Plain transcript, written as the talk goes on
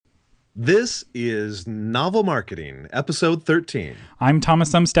This is Novel Marketing, episode 13. I'm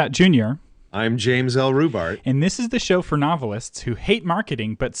Thomas Umstadt Jr., I'm James L. Rubart. and this is the show for novelists who hate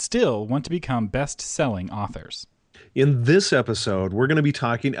marketing but still want to become best-selling authors. In this episode, we're going to be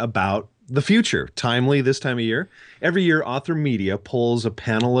talking about the future, timely this time of year. Every year, Author Media pulls a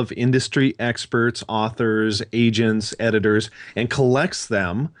panel of industry experts, authors, agents, editors, and collects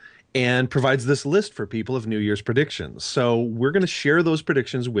them and provides this list for people of New Year's predictions. So we're going to share those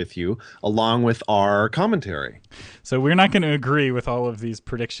predictions with you along with our commentary. So we're not going to agree with all of these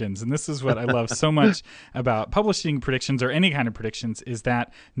predictions, and this is what I love so much about publishing predictions or any kind of predictions is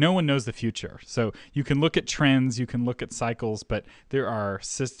that no one knows the future. So you can look at trends, you can look at cycles, but there are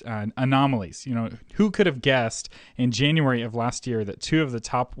anomalies. You know, who could have guessed in January of last year that 2 of the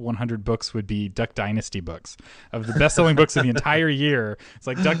top 100 books would be Duck Dynasty books? Of the best-selling books of the entire year, it's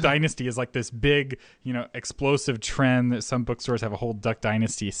like Duck Dynasty is like this big, explosive trend that some bookstores have a whole Duck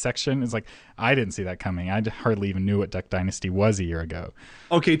Dynasty section. It's like, I didn't see that coming. I hardly even knew what Duck Dynasty was a year ago.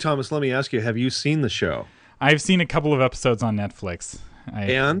 Okay, Thomas, let me ask you, have you seen the show? I've seen a couple of episodes on Netflix.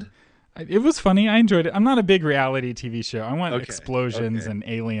 And? It was funny. I enjoyed it. I'm not a big reality TV show. I want Okay, explosions okay. and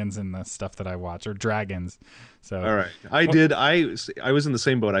aliens and the stuff that I watch, or dragons. So, All right. I was in the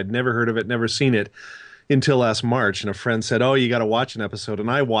same boat. I'd never heard of it, never seen it until last March, and a friend said, "Oh, you got to watch an episode,"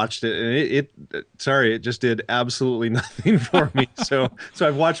 and I watched it, and it just did absolutely nothing for me. So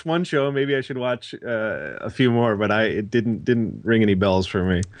I've watched one show. Maybe I should watch a few more, but it didn't ring any bells for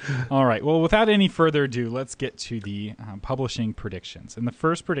me. All right. Well, without any further ado, let's get to the publishing predictions. And the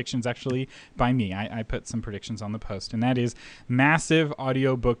first prediction is actually by me. I put some predictions on the post, and that is massive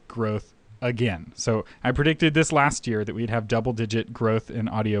audiobook growth again. So I predicted this last year that we'd have double-digit growth in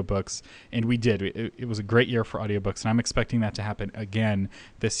audiobooks, and we did. It was a great year for audiobooks, and I'm expecting that to happen again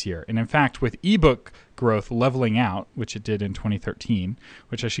this year. And in fact, with ebook growth leveling out, which it did in 2013,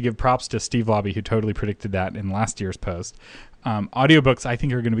 which I should give props to Steve Lobby, who totally predicted that in last year's post, audiobooks, I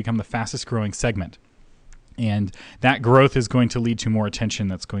think, are going to become the fastest-growing segment. And that growth is going to lead to more attention.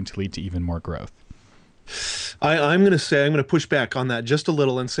 That's going to lead to even more growth. I'm going to push back on that just a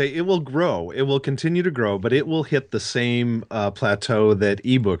little and say it will grow. It will continue to grow, but it will hit the same plateau that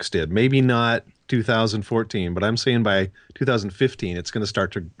ebooks did. Maybe not 2014, but I'm saying by 2015 it's going to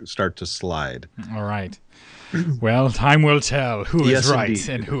start to slide. All right. Well, time will tell who Yes, is right indeed.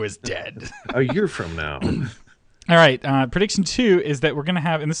 and who is dead. A year from now. All right. Prediction 2 is that we're going to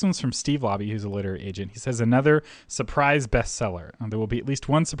have, and this one's from Steve Lobby, who's a literary agent. He says another surprise bestseller. There will be at least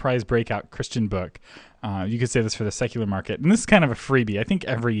one surprise breakout Christian book. You could say this for the secular market. And this is kind of a freebie. I think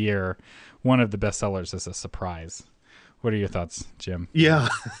every year one of the bestsellers is a surprise. What are your thoughts, Jim? Yeah,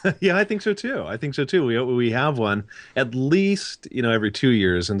 yeah, I think so too. We have one at least every 2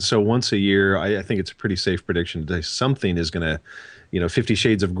 years, and so once a year, I think it's a pretty safe prediction that something is going to, 50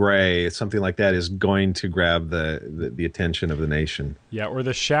 Shades of Grey, something like that, is going to grab the attention of the nation. Yeah, or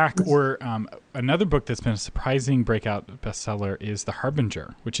The Shack, or another book that's been a surprising breakout bestseller is The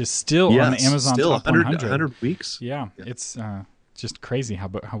Harbinger, which is still on the Amazon still Top 100. 100 weeks. Yeah, it's just crazy how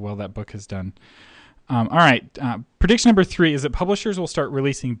well that book has done. All right. Prediction number 3 is that publishers will start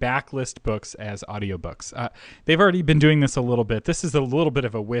releasing backlist books as audiobooks. They've already been doing this a little bit. This is a little bit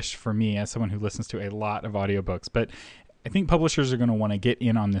of a wish for me as someone who listens to a lot of audiobooks, but I think publishers are going to want to get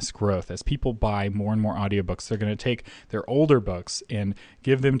in on this growth. As people buy more and more audiobooks, they're going to take their older books and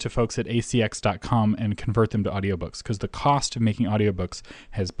give them to folks at acx.com and convert them to audiobooks, because the cost of making audiobooks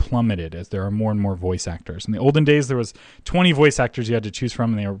has plummeted as there are more and more voice actors. In the olden days, there was 20 voice actors you had to choose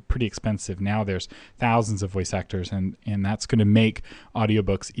from, and they were pretty expensive. Now there's thousands of voice actors, and that's going to make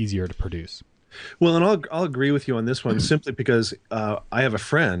audiobooks easier to produce. Well, and I'll agree with you on this one simply because I have a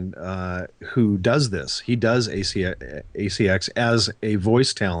friend who does this. He does ACX as a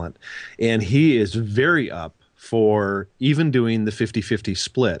voice talent, and he is very up for even doing the 50-50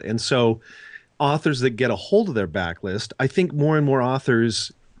 split. And so authors that get a hold of their backlist, I think more and more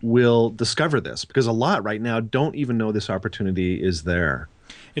authors will discover this, because a lot right now don't even know this opportunity is there.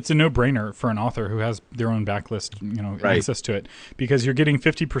 It's a no-brainer for an author who has their own backlist, Right. access to it, because you're getting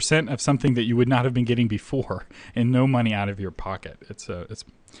 50% of something that you would not have been getting before, and no money out of your pocket. It's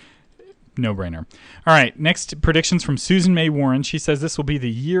no-brainer. All right, next predictions from Susan May Warren. She says this will be the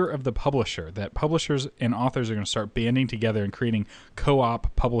year of the publisher, that publishers and authors are going to start banding together and creating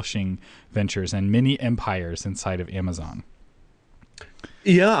co-op publishing ventures and mini empires inside of Amazon.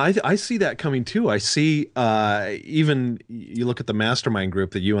 Yeah, I see that coming too. I see even you look at the mastermind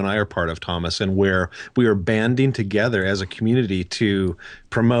group that you and I are part of, Thomas, and where we are banding together as a community to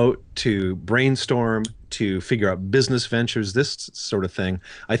promote, to brainstorm, to figure out business ventures, this sort of thing.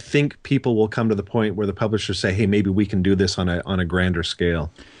 I think people will come to the point where the publishers say, hey, maybe we can do this on a grander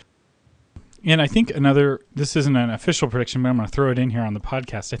scale. And I think this isn't an official prediction, but I'm going to throw it in here on the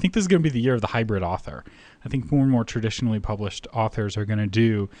podcast. I think this is going to be the year of the hybrid author. I think more and more traditionally published authors are going to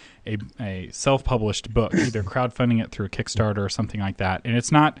do a self-published book, either crowdfunding it through a Kickstarter or something like that. And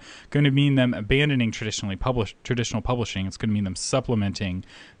it's not going to mean them abandoning traditional publishing. It's going to mean them supplementing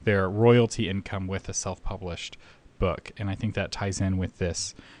their royalty income with a self-published book. And I think that ties in with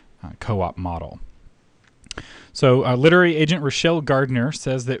this co-op model. So literary agent Rochelle Gardner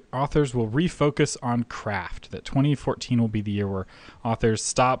says that authors will refocus on craft, that 2014 will be the year where authors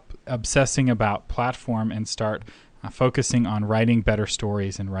stop obsessing about platform and start focusing on writing better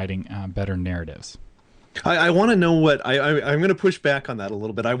stories and writing better narratives. I want to know what I'm going to push back on that a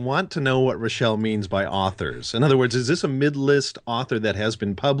little bit. I want to know what Rochelle means by authors. In other words, is this a mid-list author that has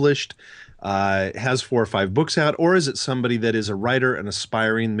been published, has 4 or 5 books out, or is it somebody that is a writer and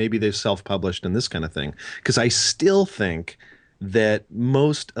aspiring, maybe they've self-published and this kind of thing? Because I still think that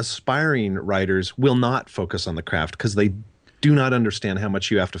most aspiring writers will not focus on the craft because they do not understand how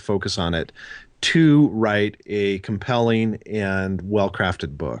much you have to focus on it to write a compelling and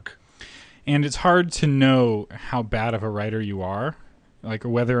well-crafted book. And it's hard to know how bad of a writer you are, like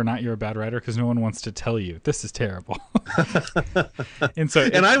whether or not you're a bad writer, because no one wants to tell you this is terrible.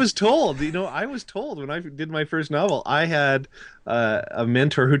 And I was told, when I did my first novel, I had a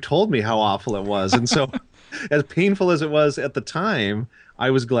mentor who told me how awful it was. And so as painful as it was at the time, I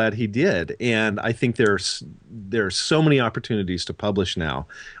was glad he did. And I think there are so many opportunities to publish now.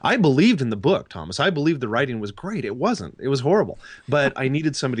 I believed in the book, Thomas. I believed the writing was great. It wasn't. It was horrible. But I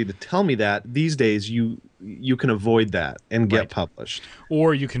needed somebody to tell me that. These days, you can avoid that and get published.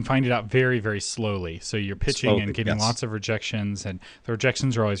 Or you can find it out very, very slowly. So you're pitching and getting lots of rejections. And the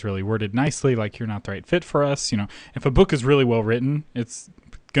rejections are always really worded nicely, like you're not the right fit for us. If a book is really well written, it's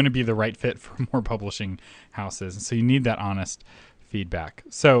going to be the right fit for more publishing houses. And so you need that honest feedback.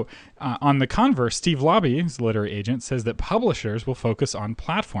 So on the converse, Steve Lobby, who's a literary agent, says that publishers will focus on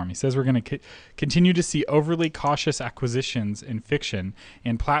platform. He says we're going to continue to see overly cautious acquisitions in fiction,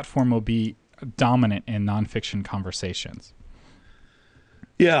 and platform will be dominant in nonfiction conversations.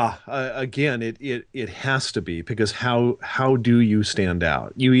 Yeah, again, it has to be, because how do you stand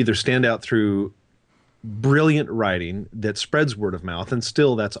out? You either stand out through brilliant writing that spreads word of mouth, and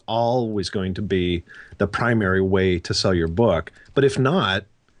still that's always going to be the primary way to sell your book. But if not,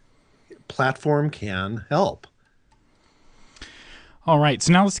 platform can help. All right,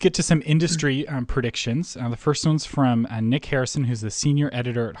 so now let's get to some industry predictions. The first one's from Nick Harrison, who's the senior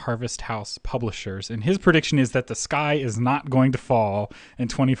editor at Harvest House Publishers. And his prediction is that the sky is not going to fall in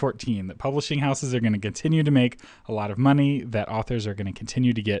 2014, that publishing houses are going to continue to make a lot of money, that authors are going to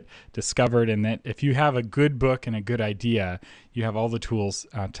continue to get discovered, and that if you have a good book and a good idea, you have all the tools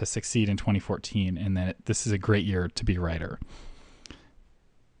to succeed in 2014, and that this is a great year to be a writer.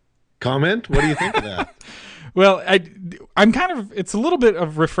 Comment? What do you think of that? Well, it's a little bit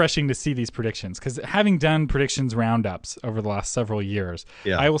of refreshing to see these predictions, because having done predictions roundups over the last several years,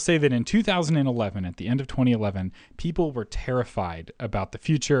 I will say that in 2011, at the end of 2011, people were terrified about the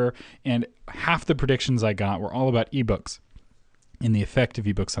future, and half the predictions I got were all about ebooks and the effect of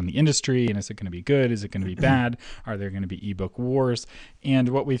ebooks on the industry. And is it going to be good? Is it going to be bad? Are there going to be ebook wars? And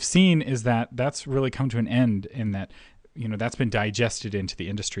what we've seen is that that's really come to an end, in that that's been digested into the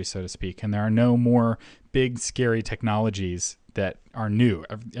industry, so to speak. And there are no more big, scary technologies that are new.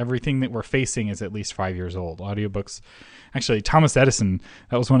 Everything that we're facing is at least 5 years old. Audiobooks. Actually, Thomas Edison,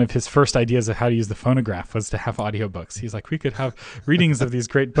 that was one of his first ideas of how to use the phonograph, was to have audiobooks. He's like, we could have readings of these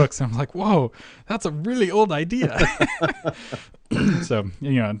great books. And I'm like, whoa, that's a really old idea. So,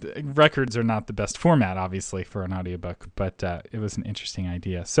 records are not the best format, obviously, for an audiobook, but it was an interesting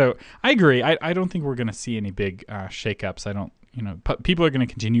idea. So I agree. I don't think we're going to see any big shakeups. I don't, people are going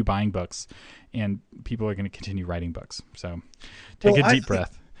to continue buying books, and people are going to continue writing books. So take a deep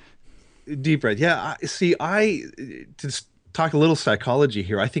breath. Deep breath. Yeah. To talk a little psychology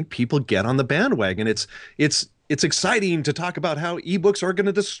here, I think people get on the bandwagon. It's exciting to talk about how ebooks are going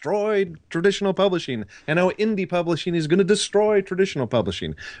to destroy traditional publishing, and how indie publishing is going to destroy traditional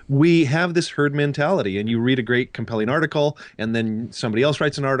publishing. We have this herd mentality, and you read a great, compelling article, and then somebody else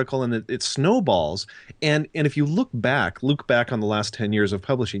writes an article, and it snowballs. And if you look back on the last 10 years of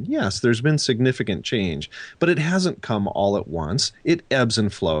publishing, yes, there's been significant change, but it hasn't come all at once. It ebbs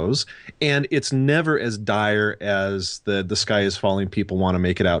and flows, and it's never as dire as the sky is falling people want to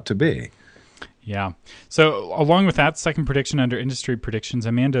make it out to be. Yeah. So along with that, second prediction under industry predictions,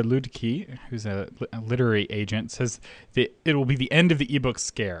 Amanda Ludke, who's a literary agent, says that it will be the end of the ebook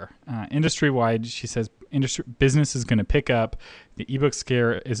scare. Industry-wide, she says business is going to pick up, the ebook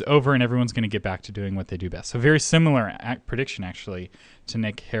scare is over, and everyone's going to get back to doing what they do best. So very similar prediction, actually, to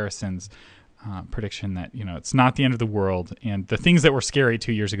Nick Harrison's. prediction that, it's not the end of the world, and the things that were scary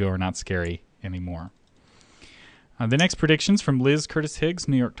 2 years ago are not scary anymore. The next predictions from Liz Curtis Higgs,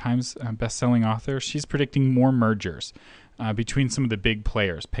 New York Times best-selling author. She's predicting more mergers between some of the big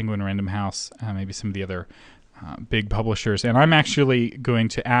players, Penguin Random House, maybe some of the other big publishers. And I'm actually going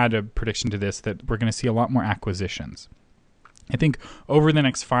to add a prediction to this that we're going to see a lot more acquisitions. I think over the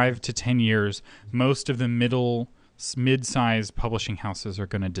next 5 to 10 years, most of the mid-sized publishing houses are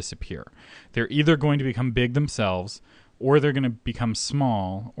going to disappear. They're either going to become big themselves, or they're going to become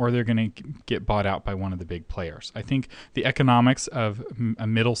small, or they're going to get bought out by one of the big players. I think the economics of a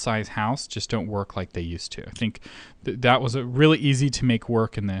middle-sized house just don't work like they used to. I think that was really easy to make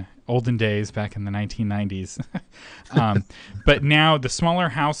work in the olden days back in the 1990s. But now the smaller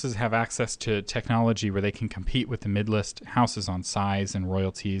houses have access to technology where they can compete with the mid-list houses on size and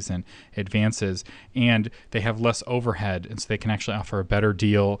royalties and advances, and they have less overhead, and so they can actually offer a better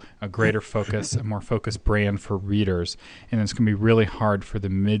deal, a greater focus, a more focused brand for readers. And it's going to be really hard for the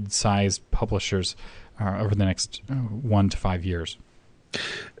mid-sized publishers over the next 1 to 5 years.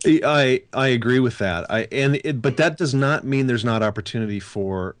 I agree with that. But that does not mean there's not opportunity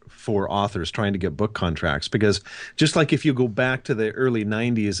for authors trying to get book contracts, because just like if you go back to the early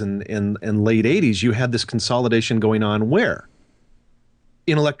 90s and late 80s, you had this consolidation going on where?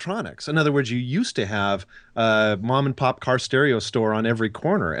 In electronics. In other words, you used to have a mom and pop car stereo store on every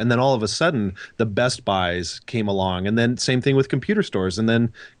corner, and then all of a sudden the Best Buys came along, and then same thing with computer stores, and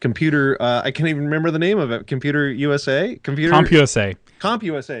then I can't even remember the name of it, CompUSA,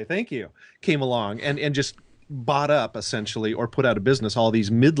 thank you, came along and just bought up essentially, or put out of business, all these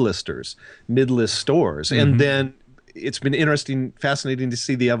mid-list stores. Mm-hmm. And then it's been fascinating to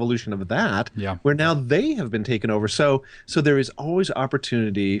see the evolution of that, where now they have been taken over. So there is always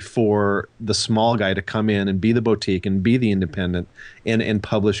opportunity for the small guy to come in and be the boutique and be the independent and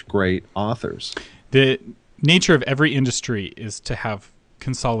publish great authors. The nature of every industry is to have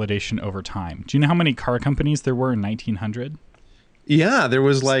consolidation over time. Do you know how many car companies there were in 1900? Yeah, there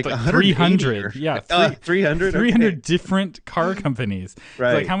was like 300. Yeah, 300. 300 different car companies.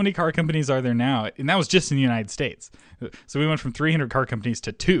 Right. Like, how many car companies are there now? And that was just in the United States. So we went from 300 car companies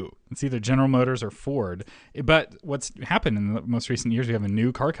to 2. It's either General Motors or Ford. But what's happened in the most recent years, we have a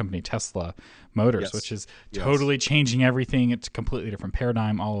new car company, Tesla Motors, which is totally changing everything. It's a completely different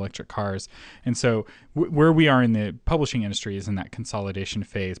paradigm, all electric cars. And so where we are in the publishing industry is in that consolidation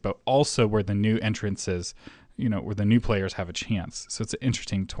phase, but also where the new entrants is, where the new players have a chance. So it's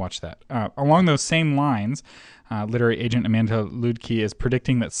interesting to watch that. Along those same lines, literary agent Amanda Ludke is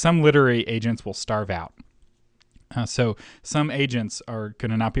predicting that some literary agents will starve out. So some agents are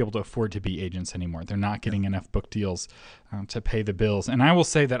going to not be able to afford to be agents anymore. They're not getting enough book deals to pay the bills. And I will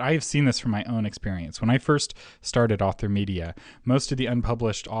say that I have seen this from my own experience. When I first started Author Media, most of the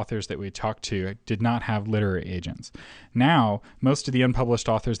unpublished authors that we talked to did not have literary agents. Now, most of the unpublished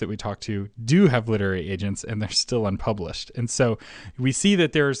authors that we talk to do have literary agents, and they're still unpublished. And so we see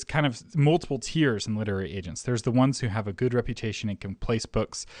that there's kind of multiple tiers in literary agents. There's the ones who have a good reputation and can place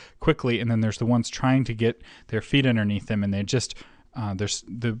books quickly, and then there's the ones trying to get their feet underneath them, and they just there's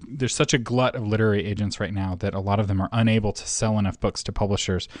such a glut of literary agents right now that a lot of them are unable to sell enough books to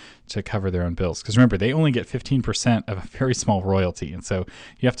publishers to cover their own bills. Because remember, they only get 15% of a very small royalty, and so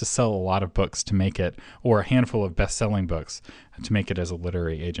you have to sell a lot of books to make it, or a handful of best-selling books to make it as a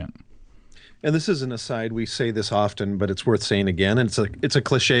literary agent. And this is an aside, we say this often, but it's worth saying again, and it's a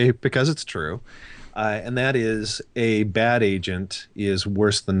cliche because it's true. And that is, a bad agent is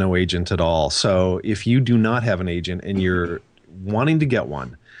worse than no agent at all. So if you do not have an agent and you're wanting to get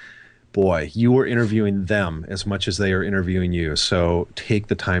one, boy, you are interviewing them as much as they are interviewing you. So take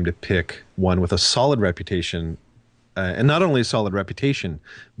the time to pick one with a solid reputation, and not only a solid reputation,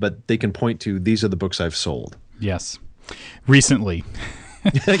 but they can point to, these are the books I've sold. Yes. Recently.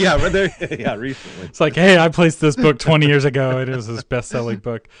 Recently. It's like, hey, I placed this book 20 years ago. It is this best-selling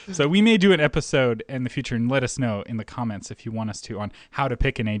book. So we may do an episode in the future, and let us know in the comments if you want us to, on how to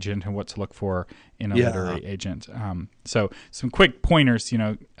pick an agent and what to look for in a literary agent. So some quick pointers.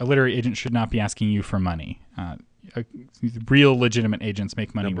 A literary agent should not be asking you for money. Real legitimate agents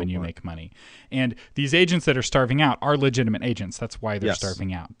make money when you make money. And these agents that are starving out are legitimate agents. That's why they're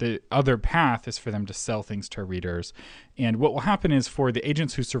starving out. The other path is for them to sell things to readers. And what will happen is, for the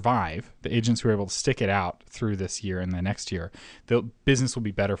agents who survive, the agents who are able to stick it out through this year and the next year, the business will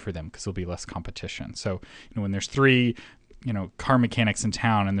be better for them because there'll be less competition. So when there's 3 car mechanics in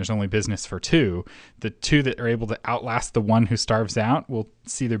town and there's only business for 2, the 2 that are able to outlast the one who starves out will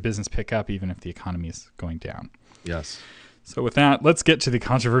see their business pick up even if the economy is going down. Yes. So with that, let's get to the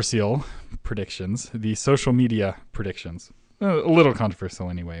controversial predictions, the social media predictions. a little controversial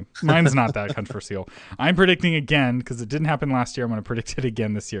anyway. Mine's not that controversial. I'm predicting again, because it didn't happen last year, I'm going to predict it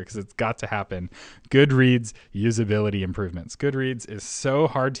again this year because it's got to happen. Goodreads usability improvements. Goodreads is so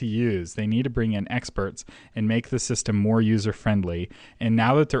hard to use. They need to bring in experts and make the system more user-friendly. And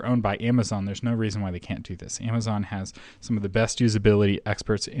now that they're owned by Amazon, there's no reason why they can't do this. Amazon has some of the best usability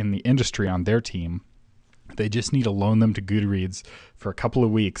experts in the industry on their team. They just need to loan them to Goodreads for a couple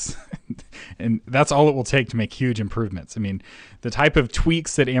of weeks. And that's all it will take to make huge improvements. I mean, the type of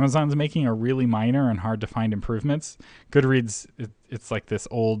tweaks that Amazon's making are really minor and hard to find improvements. Goodreads, it's like this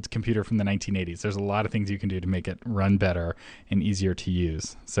old computer from the 1980s. There's a lot of things you can do to make it run better and easier to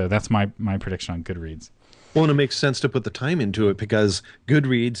use. So that's my prediction on Goodreads. Well, and it makes sense to put the time into it because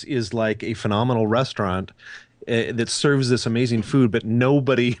Goodreads is like a phenomenal restaurant that serves this amazing food, but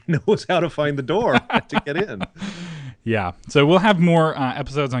nobody knows how to find the door to get in. Yeah. So we'll have more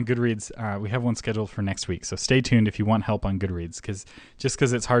episodes on Goodreads. We have one scheduled for next week. So stay tuned if you want help on Goodreads, because just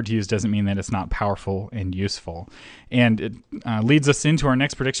because it's hard to use doesn't mean that it's not powerful and useful. And it leads us into our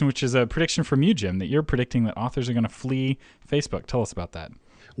next prediction, which is a prediction from you, Jim, that you're predicting that authors are going to flee Facebook. Tell us about that.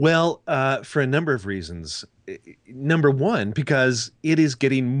 Well, for a number of reasons. Number one, because it is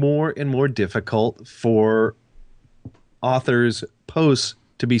getting more and more difficult for authors' posts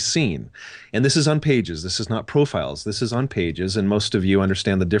to be seen. And this is on pages. This is not profiles. This is on pages. And most of you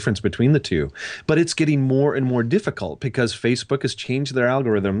understand the difference between the two. But it's getting more and more difficult because Facebook has changed their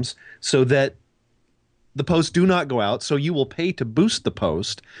algorithms so that the posts do not go out. So you will pay to boost the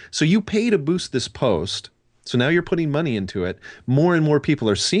post. So you pay to boost this post. So now you're putting money into it. More and more people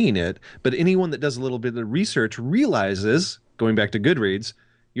are seeing it. But anyone that does a little bit of research realizes, going back to Goodreads,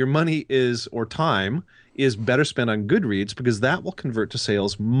 your money is, or time, is better spent on Goodreads because that will convert to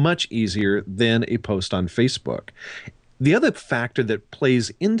sales much easier than a post on Facebook. The other factor that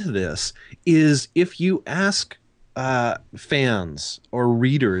plays into this is if you ask fans or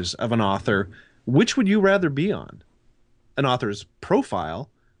readers of an author, which would you rather be on? An author's profile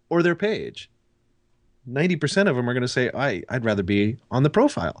or their page? 90% of them are going to say, I'd rather be on the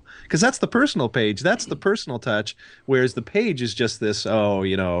profile because that's the personal page. That's the personal touch. Whereas the page is just this, he or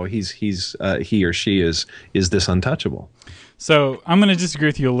she is this untouchable. So I'm going to disagree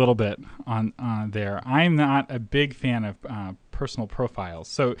with you a little bit on there. I'm not a big fan of personal profiles.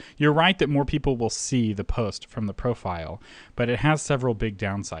 So you're right that more people will see the post from the profile, but it has several big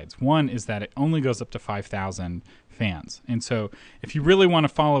downsides. One is that it only goes up to 5,000 fans. And so if you really want a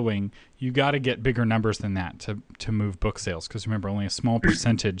following, you got to get bigger numbers than that to move book sales. Because remember, only a small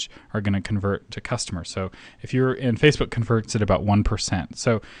percentage are going to convert to customers. So if you're in Facebook converts at about 1%.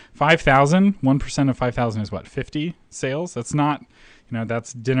 So 5,000, 1% of 5,000 is what, 50 sales? That's not,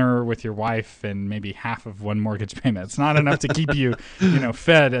 that's dinner with your wife and maybe half of one mortgage payment. It's not enough to keep you,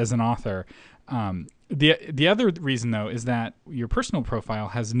 fed as an author. The other reason, though, is that your personal profile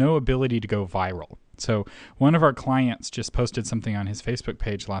has no ability to go viral. So one of our clients just posted something on his Facebook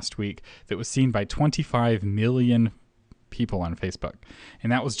page last week that was seen by 25 million people on Facebook.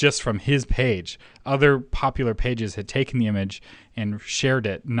 And that was just from his page. Other popular pages had taken the image and shared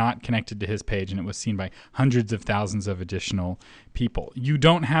it, not connected to his page, and it was seen by hundreds of thousands of additional people. You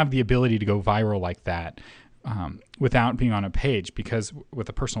don't have the ability to go viral like that without being on a page, because with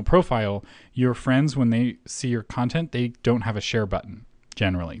a personal profile, your friends, when they see your content, they don't have a share button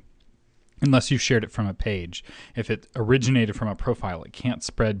generally, unless you shared it from a page. If it originated from a profile, it can't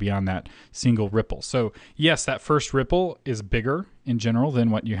spread beyond that single ripple. So yes, that first ripple is bigger in general than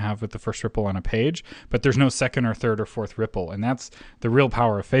what you have with the first ripple on a page, but there's no second or third or fourth ripple. And that's the real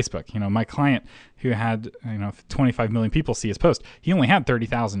power of Facebook. My client who had 25 million people see his post, he only had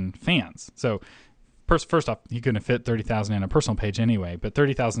 30,000 fans. So first off, he couldn't have fit 30,000 in a personal page anyway, but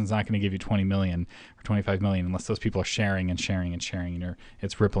 30,000 is not going to give you 20 million or 25 million unless those people are sharing and sharing and sharing, and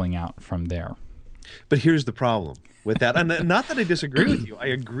it's rippling out from there. But here's the problem with that. And not that I disagree with you. I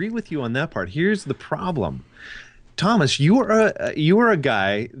agree with you on that part. Here's the problem. Thomas, you are a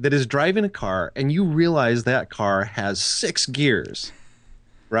guy that is driving a car and you realize that car has 6 gears,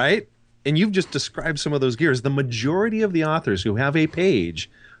 right? And you've just described some of those gears. The majority of the authors who have a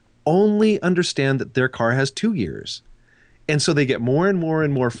page only understand that their car has 2 gears. And so they get more and more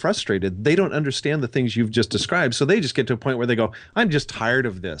and more frustrated. They don't understand the things you've just described. So they just get to a point where they go, I'm just tired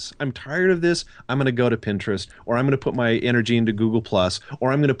of this. I'm tired of this. I'm going to go to Pinterest, or I'm going to put my energy into Google Plus,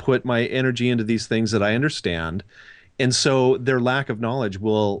 or I'm going to put my energy into these things that I understand. And so their lack of knowledge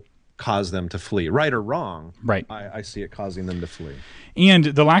will cause them to flee, right or wrong. Right. I see it causing them to flee. And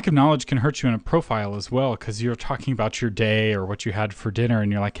the lack of knowledge can hurt you in a profile as well, because you're talking about your day or what you had for dinner,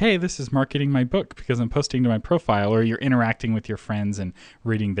 and you're like, hey, this is marketing my book because I'm posting to my profile, or you're interacting with your friends and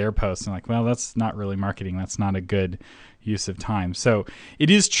reading their posts, and like, well, that's not really marketing. That's not a good use of time. So it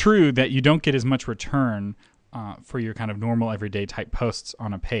is true that you don't get as much return for your kind of normal everyday type posts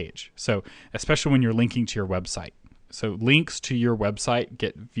on a page. So especially when you're linking to your website. So links to your website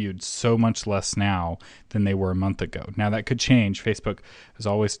get viewed so much less now than they were a month ago. Now that could change. Facebook is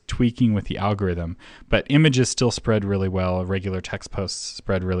always tweaking with the algorithm, but images still spread really well. Regular text posts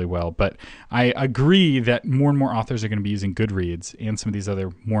spread really well. But I agree that more and more authors are going to be using Goodreads and some of these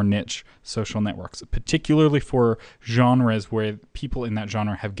other more niche social networks, particularly for genres where people in that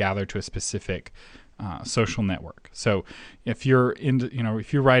genre have gathered to a specific social network. So if you're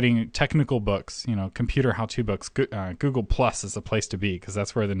if you're writing technical books, computer how-to books, Google Plus is the place to be, because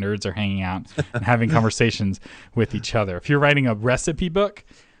that's where the nerds are hanging out and having conversations with each other. If you're writing a recipe book,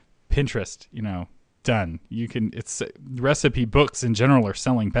 Pinterest, done. Recipe books in general are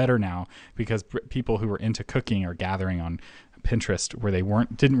selling better now because people who are into cooking are gathering on Pinterest where they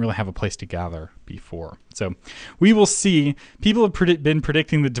didn't really have a place to gather before. So we will see. People have been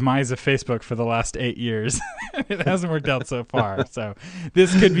predicting the demise of Facebook for the last 8 years. It hasn't worked out so far. So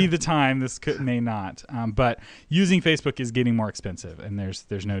this could be the time. This may not. But using Facebook is getting more expensive, and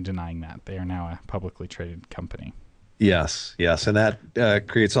there's no denying that. They are now a publicly traded company. Yes, and that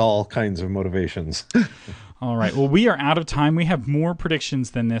creates all kinds of motivations. All right. Well, we are out of time. We have more predictions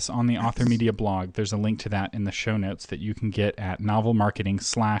than this on the Author Media blog. There's a link to that in the show notes that you can get at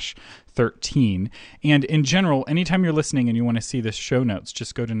novelmarketing/13. And in general, anytime you're listening and you want to see the show notes,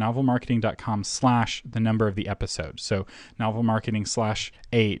 just go to novelmarketing.com/the number of the episode. So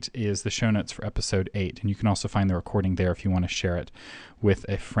novelmarketing/8 is the show notes for episode 8. And you can also find the recording there if you want to share it with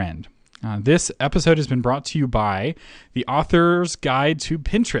a friend. This episode has been brought to you by the Author's Guide to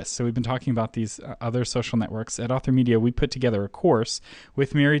Pinterest. So we've been talking about these other social networks. At Author Media, we put together a course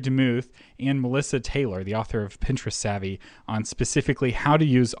with Mary DeMuth and Melissa Taylor, the author of Pinterest Savvy, on specifically how to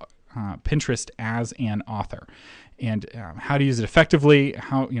use Pinterest as an author and how to use it effectively,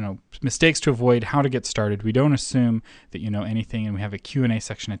 how mistakes to avoid, how to get started. We don't assume that you know anything, and we have a Q&A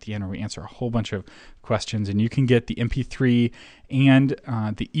section at the end where we answer a whole bunch of questions, and you can get the MP3 and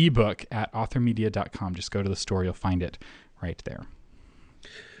the ebook at authormedia.com. Just go to the store, you'll find it right there.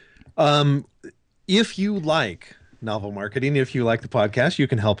 If you like Novel Marketing, if you like the podcast, you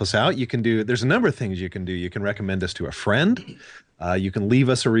can help us out. There's a number of things you can do. You can recommend us to a friend. You can leave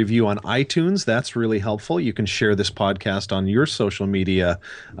us a review on iTunes. That's really helpful. You can share this podcast on your social media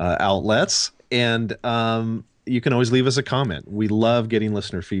outlets. And you can always leave us a comment. We love getting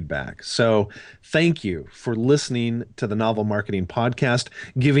listener feedback. So thank you for listening to the Novel Marketing Podcast,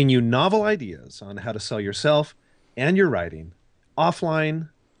 giving you novel ideas on how to sell yourself and your writing offline,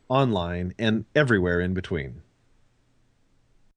 online, and everywhere in between.